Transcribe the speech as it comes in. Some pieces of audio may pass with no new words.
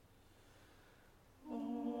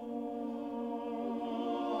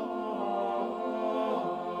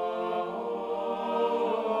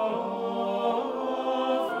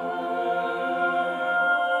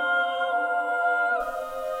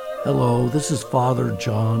Hello, this is Father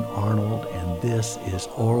John Arnold, and this is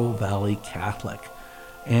Oro Valley Catholic.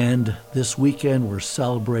 And this weekend we're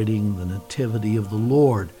celebrating the Nativity of the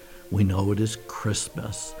Lord. We know it is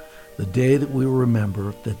Christmas, the day that we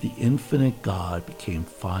remember that the infinite God became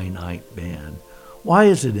finite man. Why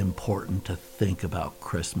is it important to think about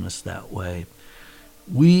Christmas that way?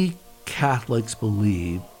 We Catholics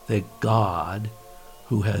believe that God,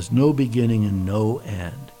 who has no beginning and no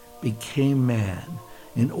end, became man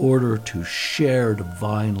in order to share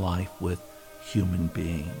divine life with human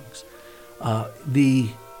beings. The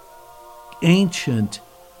ancient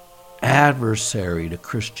adversary to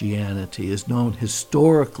Christianity is known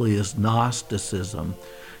historically as Gnosticism.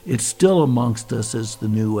 It's still amongst us as the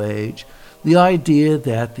New Age. The idea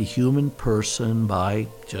that the human person, by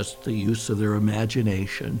just the use of their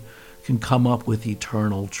imagination, can come up with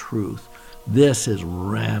eternal truth. This is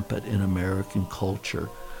rampant in American culture.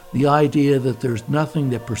 The idea that there's nothing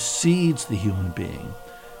that precedes the human being.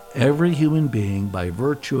 Every human being, by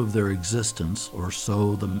virtue of their existence, or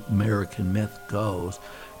so the American myth goes,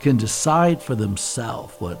 can decide for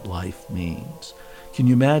themselves what life means. Can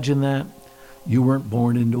you imagine that? You weren't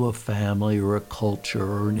born into a family or a culture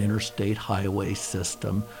or an interstate highway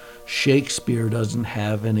system. Shakespeare doesn't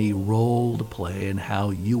have any role to play in how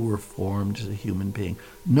you were formed as a human being.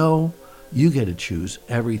 No, you get to choose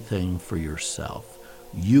everything for yourself.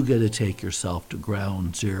 You get to take yourself to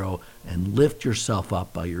ground zero and lift yourself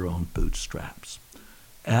up by your own bootstraps.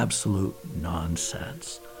 Absolute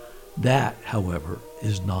nonsense. That, however,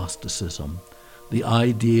 is Gnosticism. The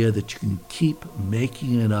idea that you can keep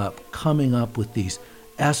making it up, coming up with these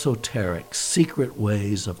esoteric, secret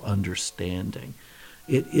ways of understanding.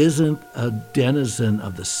 It isn't a denizen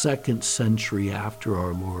of the 2nd century after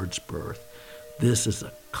our Lord's birth. This is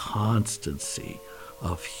a constancy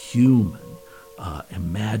of human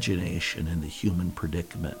imagination in the human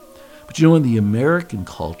predicament. But you know, in the American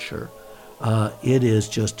culture, it is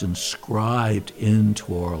just inscribed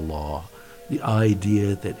into our law, the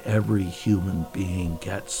idea that every human being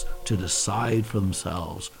gets to decide for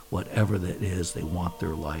themselves whatever that is they want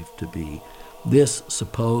their life to be. This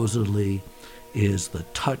supposedly is the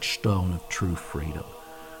touchstone of true freedom,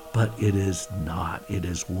 but it is not. It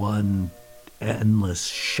is one endless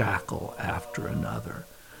shackle after another.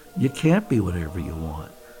 You can't be whatever you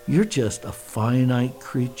want. You're just a finite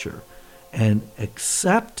creature. And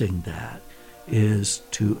accepting that is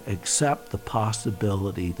to accept the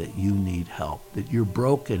possibility that you need help, that you're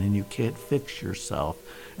broken and you can't fix yourself,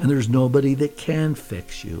 and there's nobody that can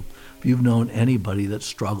fix you. If you've known anybody that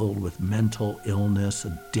struggled with mental illness,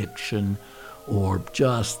 addiction, or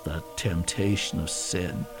just the temptation of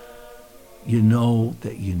sin, you know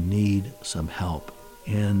that you need some help,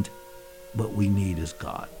 and what we need is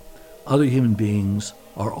God. Other human beings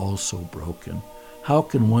are also broken. How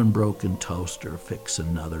can one broken toaster fix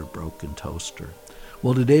another broken toaster?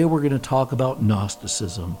 Well, today we're going to talk about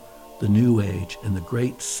Gnosticism, the New Age, and the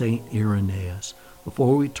great Saint Irenaeus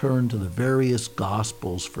before we turn to the various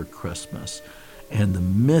Gospels for Christmas and the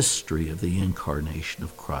mystery of the incarnation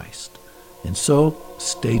of Christ. And so,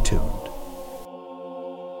 stay tuned.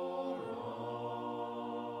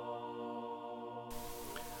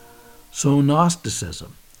 So,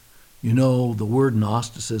 Gnosticism. You know, the word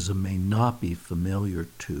Gnosticism may not be familiar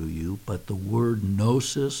to you, but the word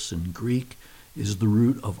gnosis in Greek is the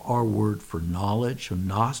root of our word for knowledge. So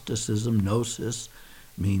Gnosticism, gnosis,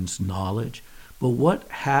 means knowledge. But what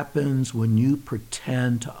happens when you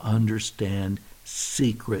pretend to understand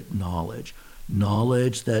secret knowledge,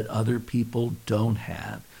 knowledge that other people don't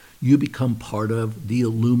have? You become part of the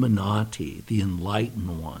Illuminati, the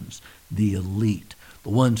enlightened ones, the elite, the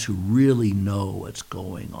ones who really know what's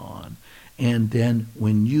going on. And then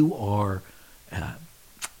when you are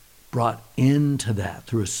brought into that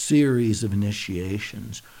through a series of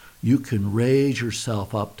initiations, you can raise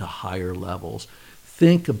yourself up to higher levels.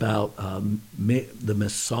 Think about the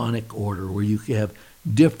Masonic order, where you have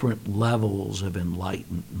different levels of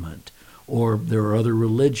enlightenment. Or there are other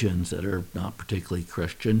religions that are not particularly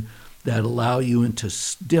Christian that allow you into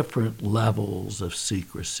different levels of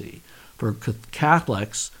secrecy. For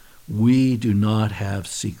Catholics, we do not have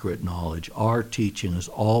secret knowledge. Our teaching has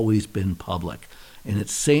always been public. And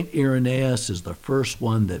it's St. Irenaeus is the first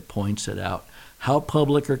one that points it out. How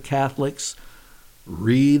public are Catholics?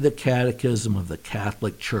 Read the Catechism of the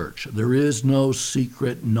Catholic Church. There is no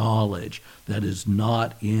secret knowledge that is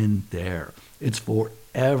not in there. It's for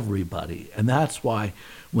everybody. And that's why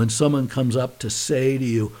when someone comes up to say to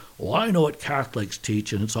you, well, I know what Catholics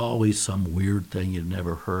teach, and it's always some weird thing you've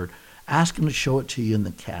never heard, ask them to show it to you in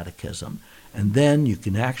the Catechism. And then you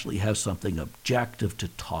can actually have something objective to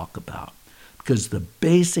talk about. because the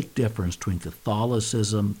basic difference between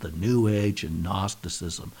Catholicism, the New Age, and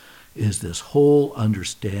Gnosticism is this whole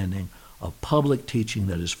understanding of public teaching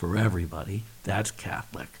that is for everybody, that's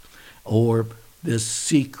Catholic, or this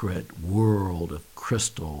secret world of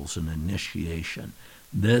crystals and initiation.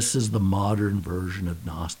 This is the modern version of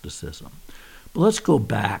Gnosticism. But let's go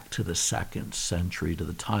back to the 2nd century, to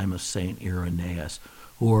the time of St. Irenaeus,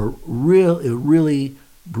 who are really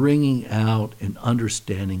bringing out and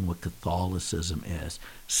understanding what Catholicism is.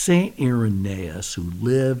 St. Irenaeus, who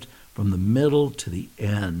lived from the middle to the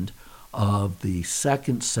end of the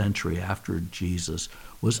 2nd century after Jesus,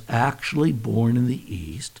 was actually born in the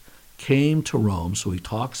East, came to Rome, so he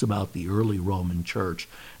talks about the early Roman Church,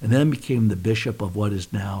 and then became the bishop of what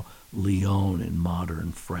is now Lyon in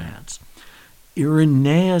modern France.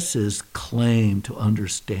 Irenaeus's claim to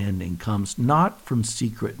understanding comes not from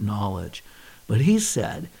secret knowledge, but he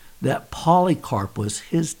said that Polycarp was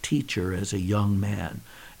his teacher as a young man,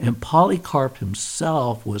 and Polycarp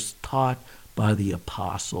himself was taught by the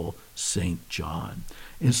apostle St. John.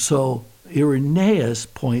 And so Irenaeus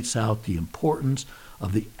points out the importance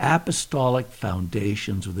of the apostolic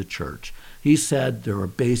foundations of the church. He said there are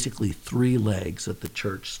basically 3 legs that the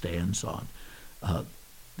church stands on.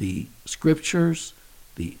 The scriptures,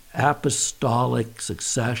 the apostolic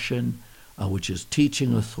succession, which is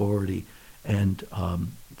teaching authority, and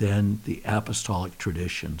then the apostolic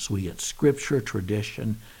tradition. So we get scripture,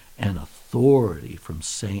 tradition, and authority from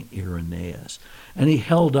St. Irenaeus. And he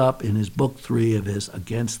held up in his book 3 of his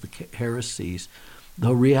Against the Heresies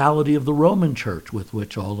the reality of the Roman Church, with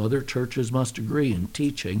which all other churches must agree in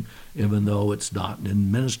teaching, even though it's not an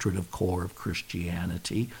administrative core of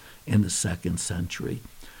Christianity in the 2nd century.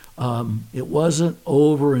 It wasn't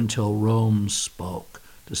over until Rome spoke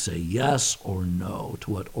to say yes or no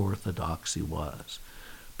to what orthodoxy was.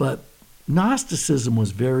 But Gnosticism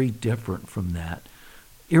was very different from that.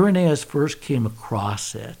 Irenaeus first came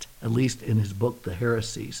across it, at least in his book, The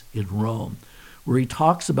Heresies, in Rome, where he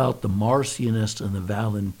talks about the Marcionists and the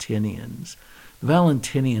Valentinians. The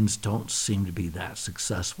Valentinians don't seem to be that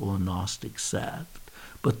successful in Gnostic sect,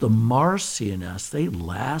 but the Marcionists, they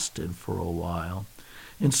lasted for a while.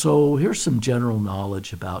 And so here's some general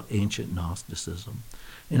knowledge about ancient Gnosticism.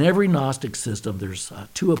 In every Gnostic system, there's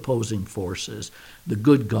 2 opposing forces, the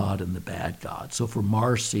good God and the bad God. So for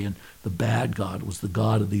Marcion, the bad God was the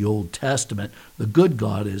God of the Old Testament. The good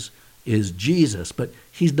God is Jesus, but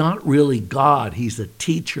he's not really God. He's a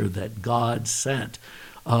teacher that God sent.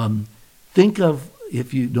 Think of,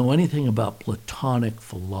 if you know anything about Platonic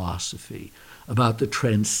philosophy, about the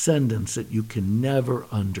transcendence that you can never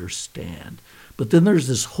understand. But then there's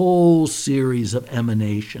this whole series of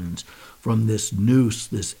emanations from this nous,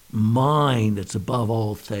 this mind that's above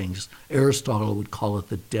all things. Aristotle would call it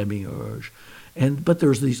the demiurge. But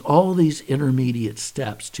there's all these intermediate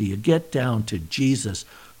steps till you get down to Jesus,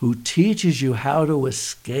 who teaches you how to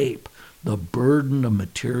escape the burden of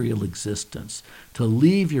material existence, to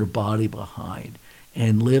leave your body behind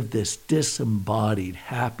and live this disembodied,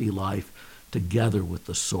 happy life together with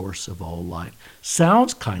the source of all life.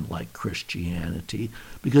 Sounds kind of like Christianity,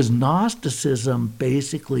 because Gnosticism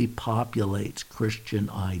basically populates Christian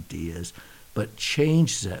ideas, but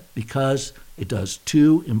changes it because it does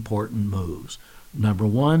 2 important moves. Number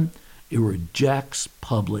 1, it rejects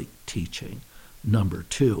public teaching. Number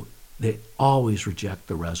 2, they always reject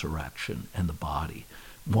the resurrection and the body.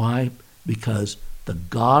 Why? Because the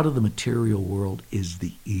God of the material world is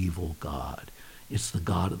the evil God. It's the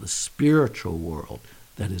God of the spiritual world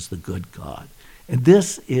that is the good God. And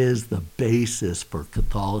this is the basis for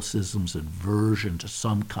Catholicism's aversion to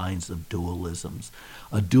some kinds of dualisms,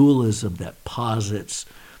 a dualism that posits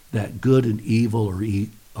that good and evil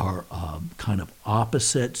are kind of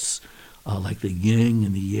opposites, like the yin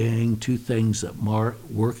and the yang, 2 things that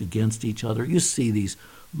work against each other. You see these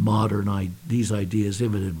ideas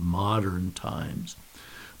even in modern times.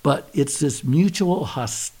 But it's this mutual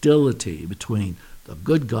hostility between the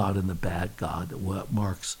good God and the bad God that what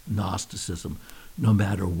marks Gnosticism, no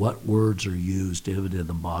matter what words are used even in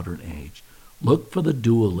the modern age. Look for the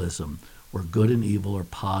dualism where good and evil are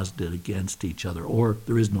posited against each other, or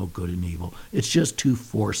there is no good and evil. It's just 2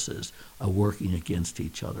 forces working against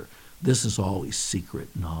each other. This is always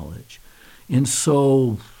secret knowledge. And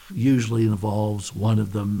so usually involves one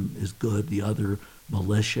of them is good, the other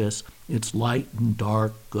malicious. It's light and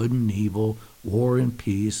dark, good and evil, war and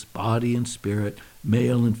peace, body and spirit,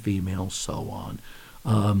 male and female, so on.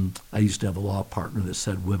 I used to have a law partner that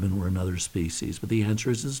said women were another species, but the answer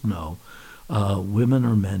is no. Women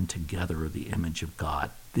or men together are the image of God.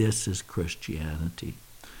 This is Christianity.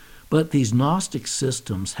 But these Gnostic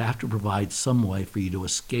systems have to provide some way for you to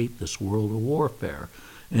escape this world of warfare.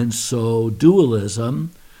 And so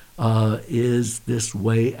dualism is this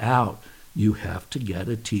way out. You have to get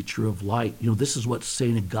a teacher of light. This is what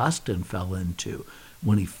St. Augustine fell into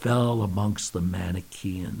when he fell amongst the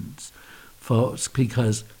Manichaeans.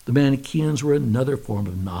 Because the Manichaeans were another form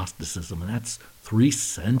of Gnosticism, and that's 3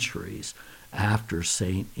 centuries after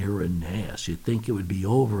St. Irenaeus. You'd think it would be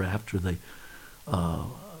over after the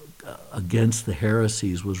Against the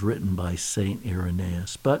Heresies was written by St.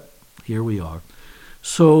 Irenaeus, but here we are.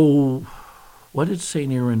 So what did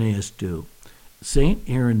St. Irenaeus do? St.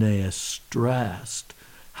 Irenaeus stressed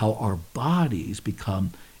how our bodies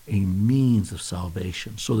become a means of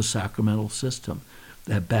salvation. So the sacramental system,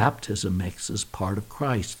 that baptism makes us part of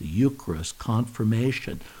Christ, the Eucharist,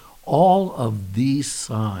 confirmation, all of these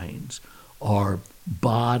signs are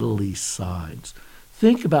bodily signs.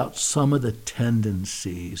 Think about some of the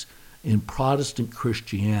tendencies in Protestant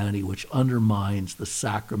Christianity which undermines the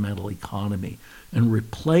sacramental economy and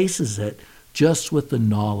replaces it just with the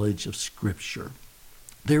knowledge of Scripture.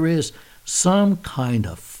 There is some kind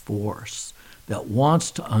of force that wants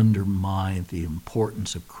to undermine the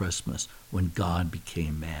importance of Christmas when God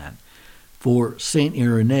became man. For St.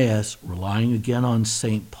 Irenaeus, relying again on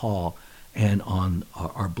St. Paul and on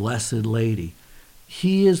our Blessed Lady,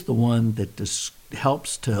 he is the one that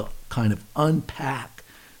helps to kind of unpack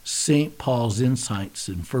St. Paul's insights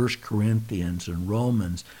in 1 Corinthians and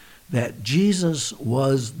Romans that Jesus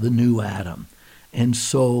was the new Adam. And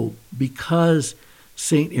so because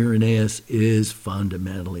St. Irenaeus is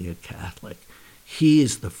fundamentally a Catholic, he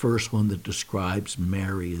is the first one that describes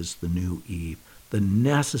Mary as the new Eve, the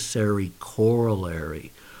necessary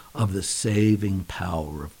corollary of the saving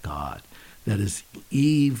power of God. That is,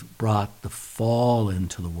 Eve brought the fall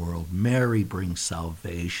into the world. Mary brings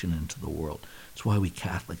salvation into the world. That's why we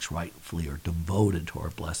Catholics rightfully are devoted to our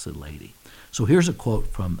Blessed Lady. So here's a quote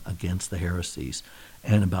from Against the Heresies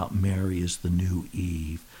and about Mary as the new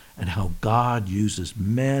Eve and how God uses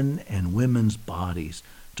men and women's bodies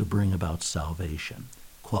to bring about salvation.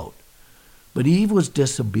 Quote, "But Eve was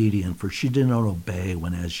disobedient, for she did not obey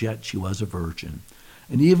when as yet she was a virgin.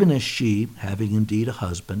 And even as she, having indeed a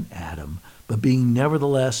husband, Adam, but being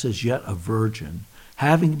nevertheless as yet a virgin,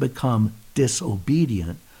 having become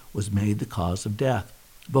disobedient, was made the cause of death,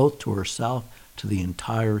 both to herself, to the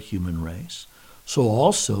entire human race. So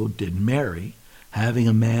also did Mary, having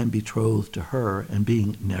a man betrothed to her, and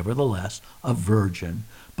being nevertheless a virgin,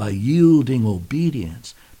 by yielding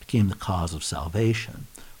obedience, became the cause of salvation,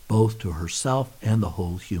 both to herself and the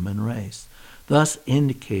whole human race, thus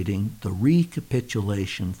indicating the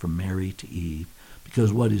recapitulation from Mary to Eve,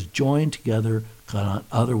 because what is joined together cannot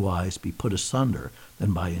otherwise be put asunder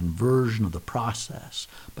than by inversion of the process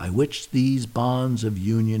by which these bonds of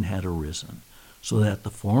union had arisen, so that the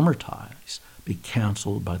former ties be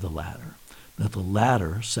cancelled by the latter, that the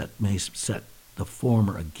latter may set the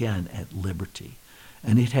former again at liberty.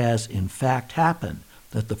 And it has in fact happened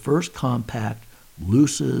that the first compact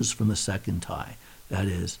looses from the second tie, that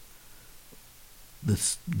is,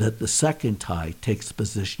 that the second tie takes the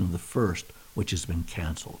position of the first, which has been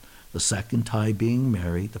canceled. The second tie being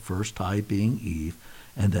Mary, the first tie being Eve,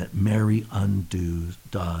 and that Mary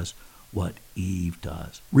does what Eve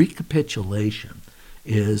does. Recapitulation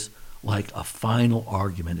is like a final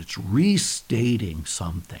argument. It's restating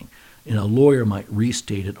something. And a lawyer might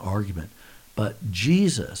restate an argument. But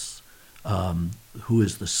Jesus, who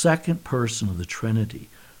is the second person of the Trinity,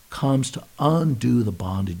 comes to undo the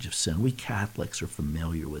bondage of sin. We Catholics are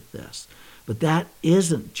familiar with this. But that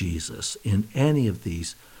isn't Jesus in any of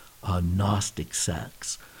these Gnostic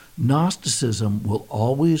sects. Gnosticism will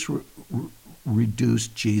always reduce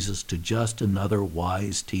Jesus to just another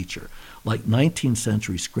wise teacher, like 19th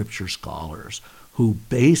century scripture scholars who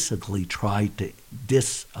basically tried to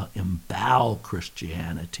disembowel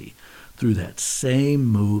Christianity through that same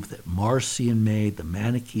move that Marcion made, the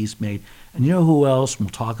Manichees made. And you know who else, we'll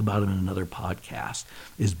talk about him in another podcast,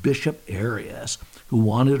 is Bishop Arius, who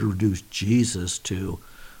wanted to reduce Jesus to,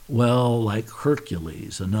 well, like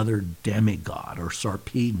Hercules, another demigod, or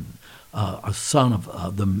Sarpedon, a son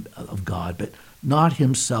of God, but not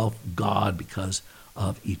himself God because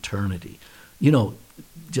of eternity. You know,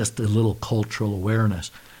 just a little cultural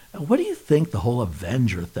awareness. What do you think the whole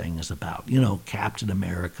Avenger thing is about? You know, Captain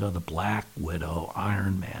America, the Black Widow,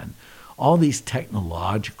 Iron Man, all these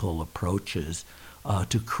technological approaches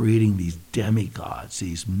to creating these demigods,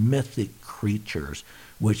 these mythic creatures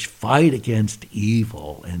which fight against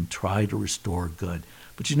evil and try to restore good.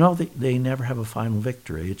 But you know, they never have a final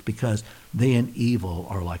victory. It's because they and evil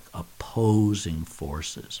are like opposing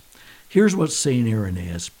forces. Here's what St.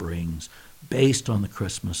 Irenaeus brings based on the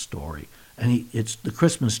Christmas story. And the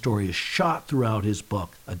Christmas story is shot throughout his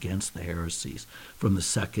book against the heresies from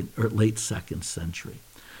the late second century.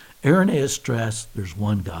 Irenaeus stressed there's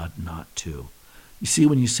one God, not two. You see,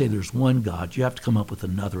 when you say there's one God, you have to come up with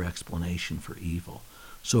another explanation for evil.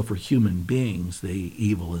 So for human beings, the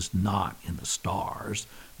evil is not in the stars.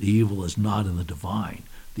 The evil is not in the divine.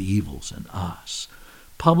 The evil's in us.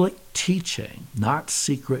 Public teaching, not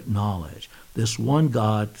secret knowledge. This one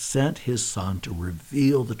God sent his Son to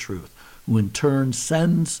reveal the truth, who in turn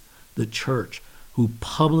sends the church, who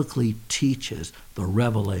publicly teaches the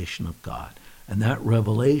revelation of God. And that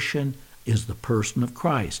revelation is the person of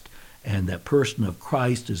Christ. And that person of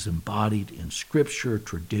Christ is embodied in Scripture,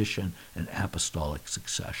 tradition, and apostolic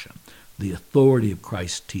succession. The authority of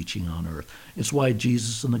Christ's teaching on earth. It's why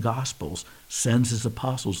Jesus in the Gospels sends his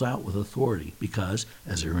apostles out with authority, because,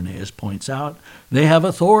 as Irenaeus points out, they have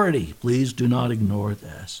authority. Please do not ignore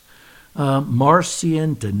this.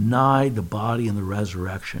 Marcion denied the body and the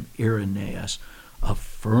resurrection. Irenaeus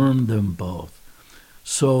affirmed them both.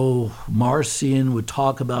 So Marcion would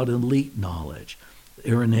talk about elite knowledge,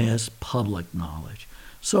 Irenaeus public knowledge.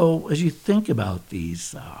 So as you think about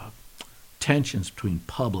these tensions between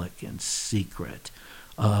public and secret,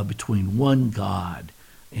 between one God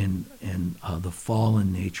and the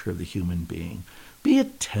fallen nature of the human being, be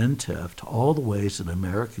attentive to all the ways that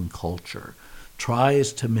American culture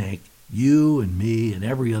tries to make you and me and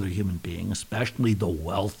every other human being, especially the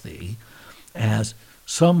wealthy, as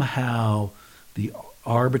somehow the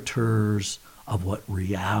arbiters of what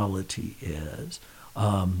reality is.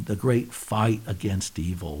 The great fight against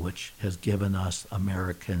evil, which has given us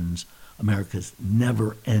America's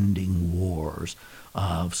never-ending wars,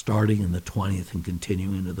 starting in the 20th and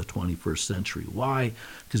continuing into the 21st century. Why?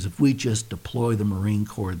 Because if we just deploy the Marine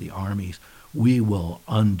Corps, the armies, we will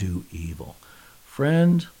undo evil.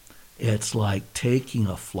 Friend, it's like taking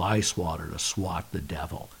a fly swatter to swat the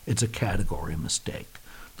devil. It's a category mistake.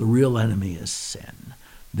 The real enemy is sin.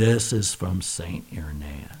 This is from St.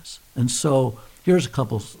 Irenaeus. And so here's a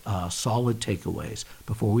couple solid takeaways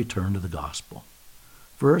before we turn to the gospel.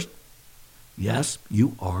 First, yes,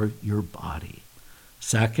 you are your body.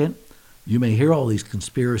 Second, you may hear all these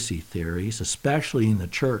conspiracy theories, especially in the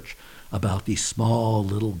church, about these small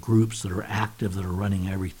little groups that are active, that are running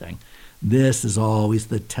everything. This is always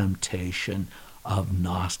the temptation of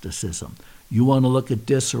Gnosticism. You want to look at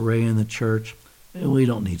disarray in the church? We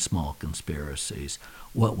don't need small conspiracies.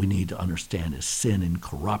 What we need to understand is sin and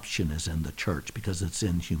corruption is in the church because it's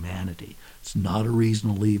in humanity. It's not a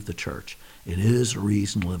reason to leave the church. It is a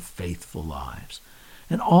reason to live faithful lives.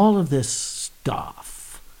 And all of this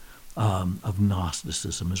stuff of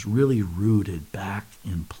Gnosticism is really rooted back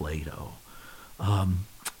in Plato.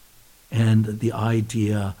 And the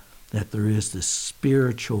idea that there is this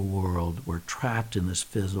spiritual world, we're trapped in this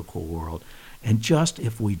physical world, and just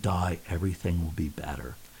if we die, everything will be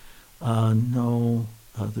better. No,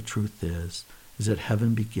 the truth is that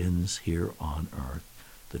heaven begins here on earth.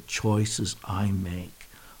 The choices I make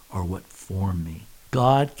are what form me.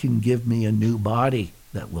 God can give me a new body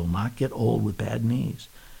that will not get old with bad knees.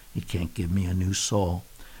 He can't give me a new soul.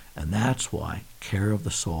 And that's why care of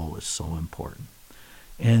the soul is so important.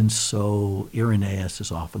 And so Irenaeus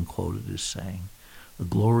is often quoted as saying, the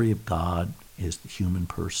glory of God is the human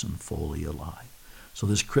person fully alive. So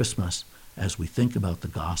this Christmas, as we think about the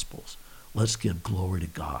Gospels, let's give glory to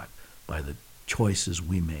God by the choices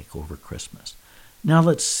we make over Christmas. Now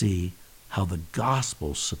let's see how the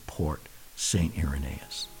Gospels support St.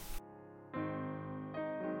 Irenaeus.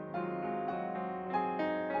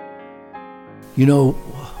 You know,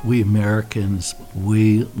 we Americans,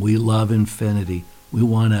 we love infinity. We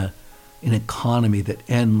want an economy that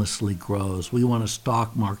endlessly grows. We want a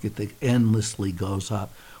stock market that endlessly goes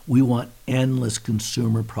up. We want endless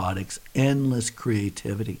consumer products, endless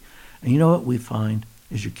creativity. And you know what we find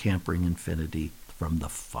is you can't bring infinity from the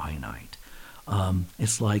finite.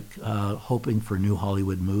 It's like hoping for new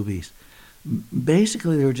Hollywood movies.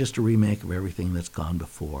 Basically, they're just a remake of everything that's gone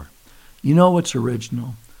before. You know what's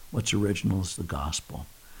original? What's original is the gospel.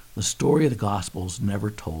 The story of the gospel is never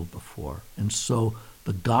told before. And so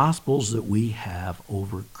the gospels that we have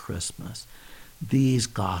over Christmas, these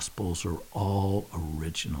gospels are all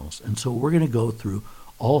originals. And so we're going to go through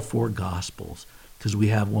all four gospels because we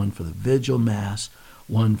have one for the vigil mass,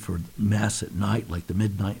 one for mass at night, like the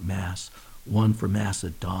midnight mass, one for mass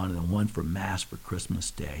at dawn, and one for mass for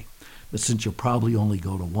Christmas Day. But since you'll probably only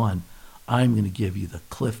go to one, I'm going to give you the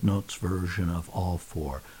Cliff Notes version of all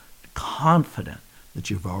four, confident that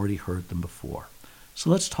you've already heard them before. So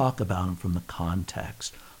let's talk about them from the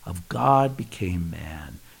context of God became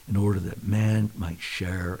man in order that man might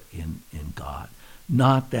share in God.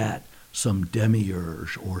 Not that some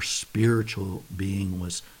demiurge or spiritual being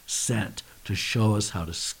was sent to show us how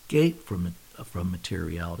to escape from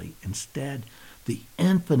materiality. Instead, the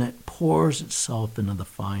infinite pours itself into the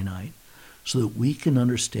finite so that we can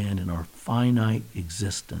understand in our finite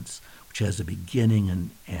existence, which has a beginning and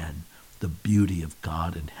end, the beauty of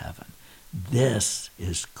God in heaven. This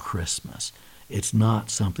is Christmas. It's not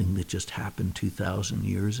something that just happened 2,000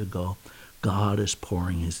 years ago. God is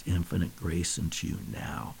pouring his infinite grace into you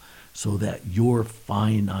now so that your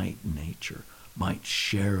finite nature might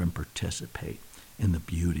share and participate in the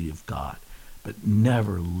beauty of God, but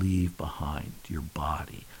never leave behind your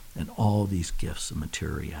body and all these gifts of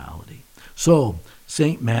materiality. So,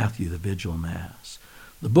 St. Matthew, the Vigil Mass,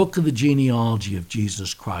 the book of the genealogy of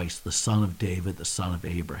Jesus Christ, the son of David, the son of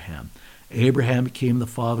Abraham. Abraham became the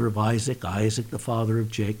father of Isaac, Isaac the father of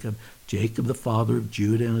Jacob, Jacob the father of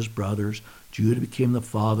Judah and his brothers, Judah became the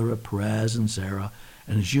father of Perez and Zerah.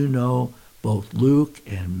 And as you know, both Luke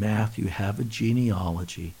and Matthew have a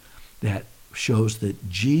genealogy that shows that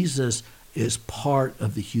Jesus is part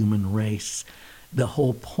of the human race. The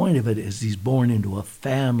whole point of it is he's born into a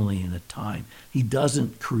family in a time. He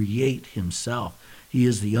doesn't create himself. He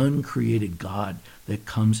is the uncreated God that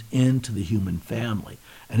comes into the human family.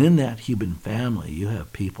 And in that human family, you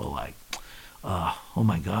have people like, oh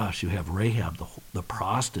my gosh, you have Rahab, the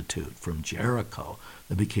prostitute from Jericho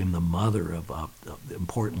that became the mother of the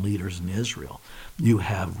important leaders in Israel. You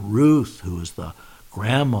have Ruth, who is the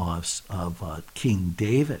grandma of King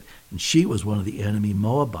David, and she was one of the enemy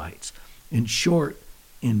Moabites. In short,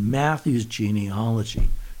 in Matthew's genealogy,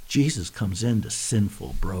 Jesus comes into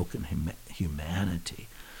sinful, broken humanity.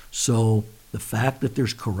 So the fact that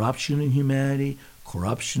there's corruption in humanity,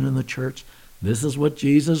 corruption in the church, this is what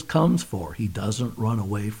Jesus comes for. He doesn't run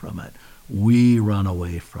away from it. We run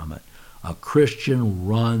away from it. A Christian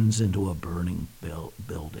runs into a burning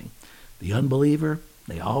building. The unbeliever,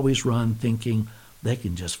 they always run thinking they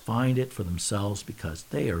can just find it for themselves because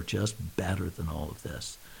they are just better than all of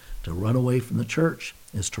this. To run away from the church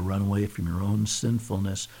is to run away from your own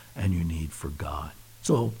sinfulness and your need for God.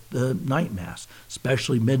 So the night mass,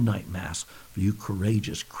 especially midnight mass, for you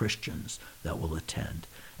courageous Christians that will attend.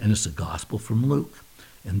 And it's a gospel from Luke.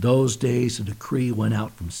 In those days, a decree went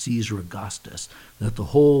out from Caesar Augustus that the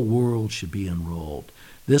whole world should be enrolled.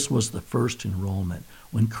 This was the first enrollment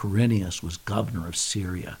when Quirinius was governor of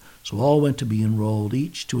Syria. So all went to be enrolled,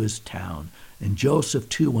 each to his town. And Joseph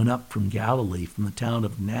too went up from Galilee, from the town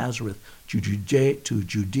of Nazareth to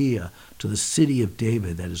Judea, to the city of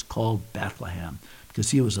David that is called Bethlehem,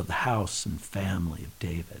 because he was of the house and family of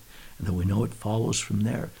David. And then we know it follows from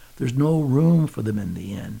there. There's no room for them in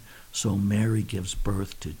the inn. So Mary gives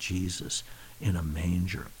birth to Jesus in a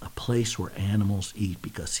manger, a place where animals eat,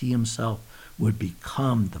 because he himself would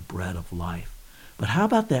become the bread of life. But how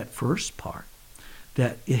about that first part?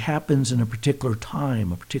 That it happens in a particular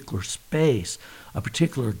time, a particular space. A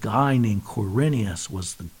particular guy named Quirinius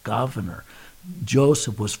was the governor.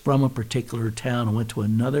 Joseph was from a particular town and went to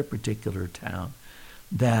another particular town.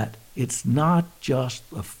 That it's not just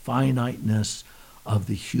the finiteness of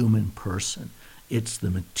the human person. It's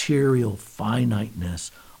the material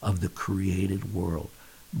finiteness of the created world.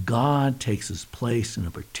 God takes his place in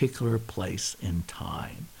a particular place in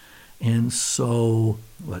time. And so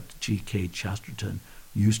what G.K. Chesterton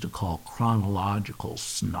used to call chronological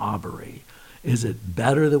snobbery. Is it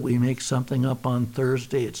better that we make something up on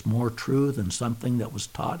Thursday? It's more true than something that was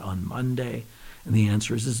taught on Monday? And the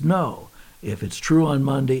answer is no. If it's true on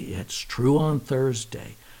Monday, it's true on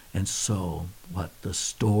Thursday. And so what the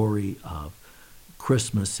story of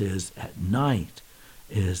Christmas is at night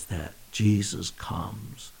is that Jesus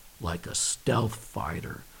comes like a stealth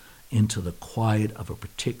fighter into the quiet of a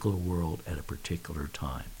particular world at a particular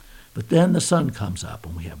time. But then the sun comes up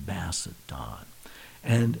and we have Mass at dawn.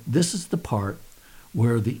 And this is the part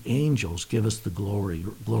where the angels give us the glory.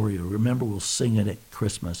 Remember, we'll sing it at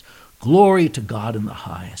Christmas. Glory to God in the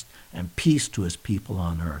highest and peace to his people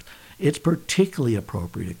on earth. It's particularly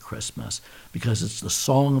appropriate at Christmas because it's the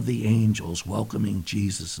song of the angels welcoming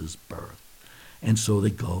Jesus' birth. And so they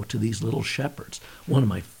go to these little shepherds. One of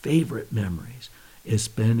my favorite memories is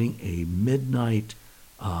spending a midnight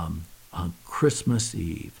on Christmas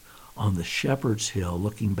Eve on the Shepherd's Hill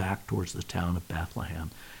looking back towards the town of Bethlehem.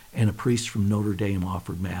 And a priest from Notre Dame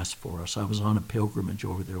offered Mass for us. I was on a pilgrimage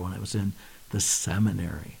over there when I was in the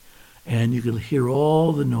seminary. And you could hear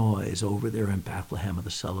all the noise over there in Bethlehem of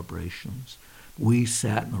the celebrations. We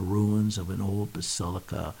sat in the ruins of an old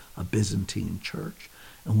basilica, a Byzantine church,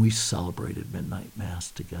 and we celebrated midnight Mass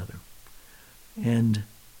together. And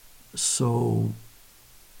so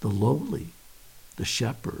the lowly, the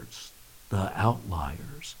shepherds, the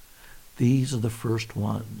outliers. These are the first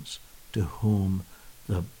ones to whom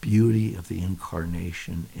the beauty of the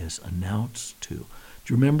incarnation is announced to. Do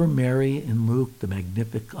you remember Mary in Luke, the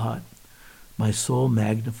Magnificat? My soul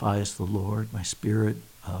magnifies the Lord. My spirit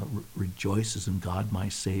rejoices in God my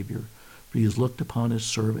Savior, for he has looked upon his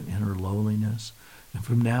servant in her lowliness. And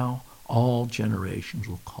from now, all generations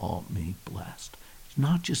will call me blessed. It's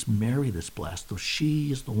not just Mary that's blessed, though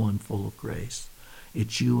she is the one full of grace.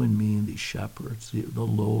 It's you and me and these shepherds, the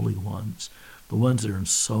lowly ones, the ones that are in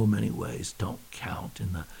so many ways don't count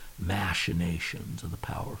in the machinations of the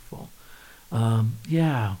powerful.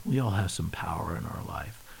 Yeah, we all have some power in our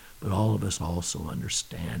life, but all of us also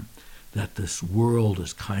understand that this world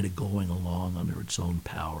is kind of going along under its own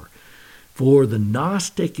power. For the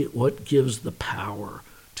Gnostic, what gives the power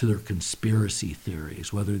to their conspiracy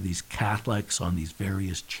theories, whether these Catholics on these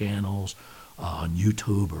various channels, on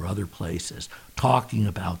YouTube or other places, talking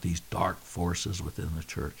about these dark forces within the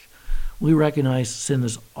church. We recognize sin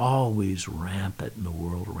is always rampant in the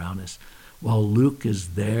world around us. While Luke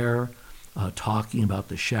is there talking about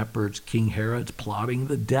the shepherds, King Herod's plotting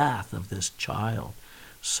the death of this child.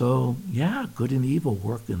 So, yeah, good and evil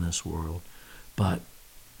work in this world, but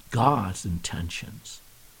God's intentions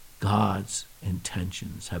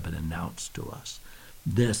have been announced to us.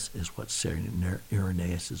 This is what St.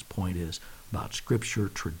 Irenaeus' point is about Scripture,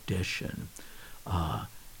 tradition,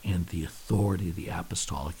 and the authority of the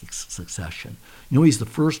apostolic succession. You know, he's the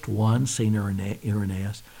first one, St.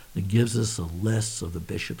 Irenaeus, that gives us a list of the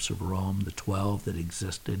bishops of Rome, the 12 that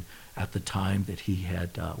existed at the time that he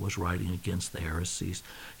was writing against the heresies.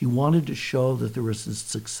 He wanted to show that there was this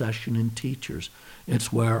succession in teachers.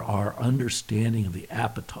 It's where our understanding of the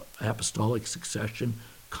apostolic succession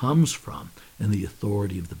comes from, and the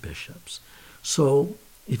authority of the bishops. So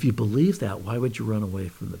if you believe that, why would you run away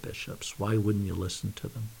from the bishops? Why wouldn't you listen to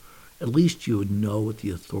them? At least you would know what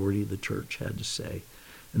the authority of the church had to say.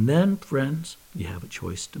 And then, friends, you have a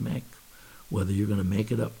choice to make, whether you're going to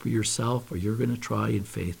make it up for yourself or you're going to try in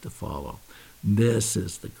faith to follow. This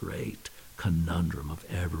is the great conundrum of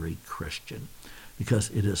every Christian, because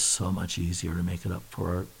it is so much easier to make it up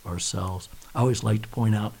for ourselves. I always like to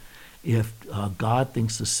point out, if God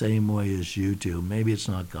thinks the same way as you do, maybe it's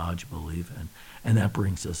not God you believe in. And that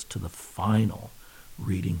brings us to the final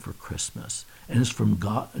reading for Christmas. And it's from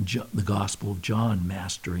the Gospel of John,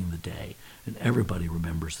 Mastering the Day. And everybody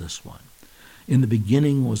remembers this one. In the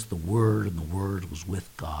beginning was the Word, and the Word was with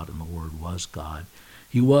God, and the Word was God.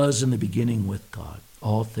 He was in the beginning with God.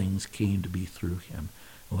 All things came to be through him,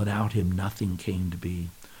 and without him nothing came to be.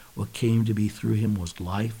 What came to be through him was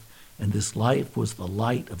life, and this life was the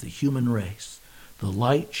light of the human race. The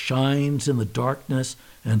light shines in the darkness,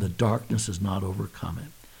 and the darkness has not overcome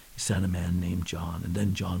it. He sent a man named John, and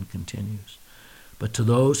then John continues. But to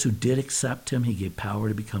those who did accept him, he gave power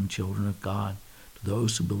to become children of God, to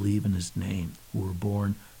those who believe in his name, who were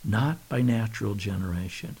born not by natural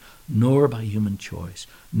generation, nor by human choice,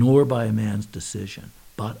 nor by a man's decision,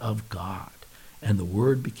 but of God. And the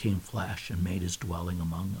Word became flesh and made his dwelling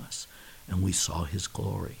among us, and we saw his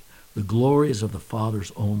glory. The glory is of the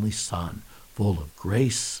Father's only Son, full of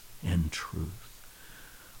grace and truth.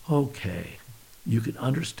 Okay, you can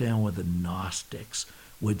understand why the Gnostics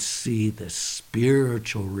would see this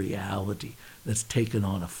spiritual reality that's taken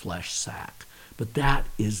on a flesh sack. But that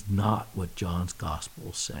is not what John's gospel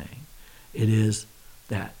is saying. It is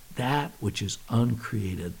that which is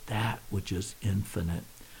uncreated, that which is infinite,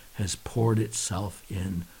 has poured itself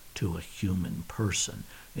into a human person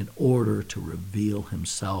in order to reveal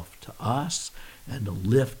himself to us and to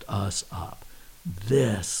lift us up.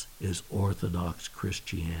 This is Orthodox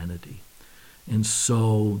Christianity. And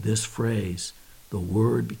so this phrase, the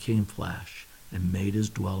Word became flesh and made his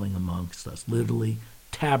dwelling amongst us, literally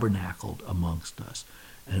tabernacled amongst us,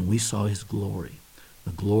 and we saw his glory.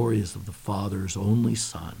 The glory is of the Father's only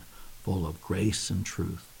Son, full of grace and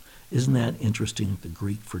truth. Isn't that interesting? The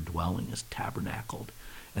Greek for dwelling is tabernacled,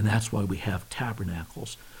 and that's why we have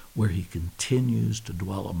tabernacles, where he continues to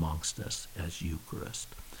dwell amongst us as Eucharist.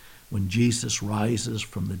 When Jesus rises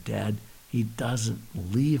from the dead, he doesn't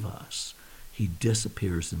leave us. He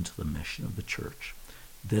disappears into the mission of the church.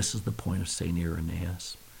 This is the point of St.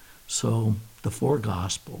 Irenaeus. So the four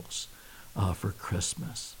Gospels for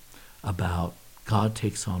Christmas about God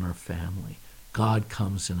takes on our family. God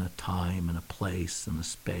comes in a time and a place and a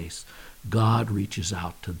space. God reaches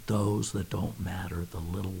out to those that don't matter, the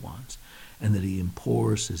little ones, and that he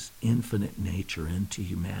pours his infinite nature into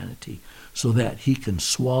humanity so that he can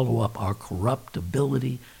swallow up our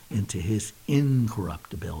corruptibility into his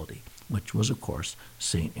incorruptibility, which was, of course,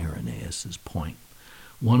 St. Irenaeus' point.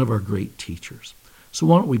 one of our great teachers. So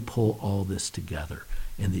why don't we pull all this together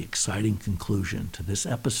in the exciting conclusion to this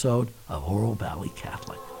episode of Oro Valley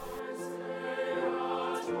Catholic.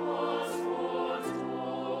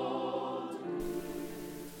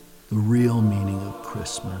 The real meaning of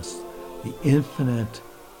Christmas, the infinite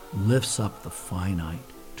lifts up the finite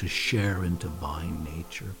to share in divine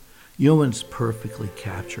nature. Ewan's perfectly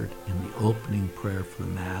captured in the opening prayer for the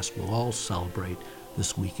Mass we'll all celebrate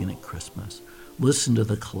this weekend at Christmas. Listen to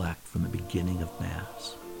the collect from the beginning of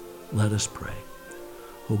Mass. Let us pray.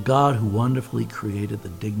 O God, who wonderfully created the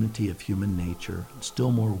dignity of human nature and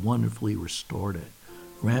still more wonderfully restored it,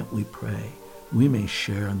 grant, we pray, we may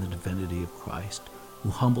share in the divinity of Christ, who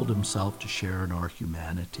humbled himself to share in our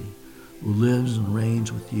humanity, who lives and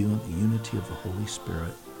reigns with you in the unity of the Holy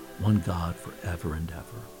Spirit, one God forever and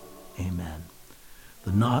ever. Amen.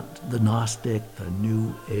 The Gnostic, the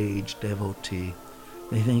New Age devotee,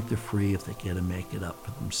 they think they're free if they get to make it up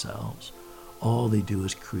for themselves. All they do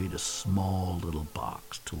is create a small little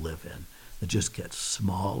box to live in that just gets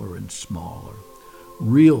smaller and smaller.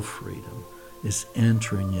 Real freedom is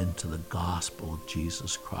entering into the gospel of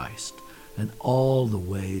Jesus Christ and all the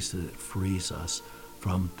ways that it frees us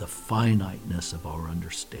from the finiteness of our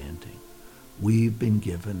understanding. We've been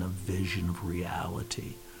given a vision of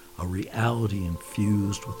reality, a reality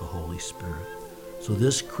infused with the Holy Spirit. So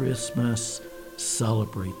this Christmas,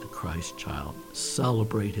 celebrate the Christ child.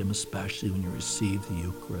 Celebrate him, especially when you receive the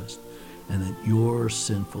Eucharist, and that your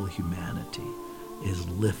sinful humanity is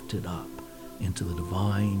lifted up into the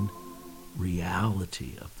divine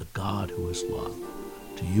reality of the God who is love.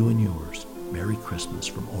 To you and yours, Merry Christmas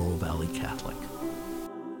from Oro Valley Catholic.